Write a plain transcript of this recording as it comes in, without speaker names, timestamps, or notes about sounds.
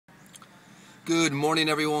Good morning,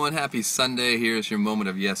 everyone. Happy Sunday. Here's your moment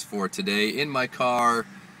of yes for today. In my car,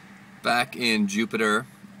 back in Jupiter.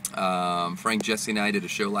 Frank, Jesse, and I did a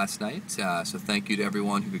show last night, so thank you to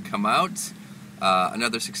everyone who could come out.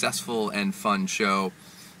 Another successful and fun show.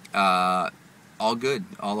 All good,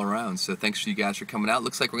 all around. So thanks to you guys for coming out.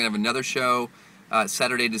 Looks like we're going to have another show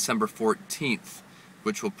Saturday, December 14th,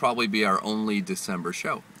 which will probably be our only December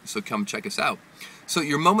show. So come check us out. So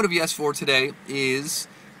your moment of yes for today is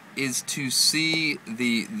to see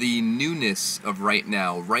the newness of right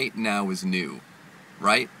now. Right now is new,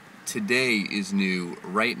 right? Today is new.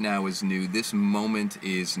 Right now is new. This moment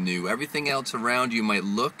is new. Everything else around you might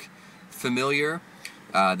look familiar.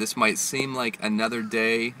 This might seem like another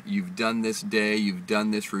day. You've done this day. You've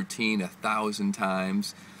done this routine 1,000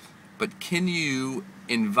 times. But can you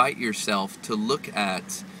invite yourself to look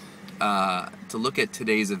at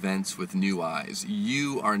today's events with new eyes?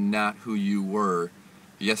 You are not who you were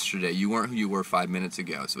yesterday. You weren't who you were 5 minutes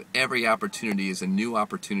ago. So every opportunity is a new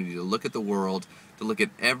opportunity to look at the world, to look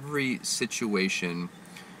at every situation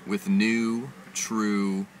with new,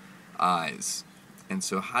 true eyes. And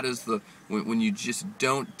so how does when you just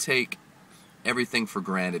don't take everything for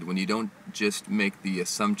granted, when you don't just make the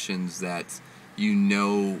assumptions that you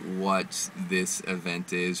know what this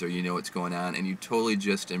event is or you know what's going on, and you totally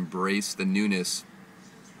just embrace the newness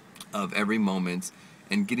of every moment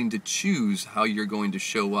and getting to choose how you're going to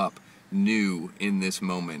show up new in this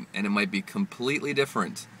moment. And it might be completely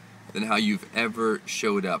different than how you've ever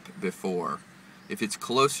showed up before. If it's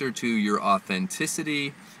closer to your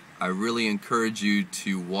authenticity, I really encourage you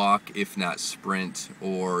to walk, if not sprint,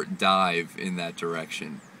 or dive in that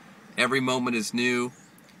direction. Every moment is new.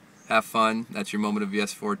 Have fun. That's your moment of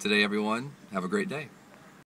yes for today, everyone. Have a great day.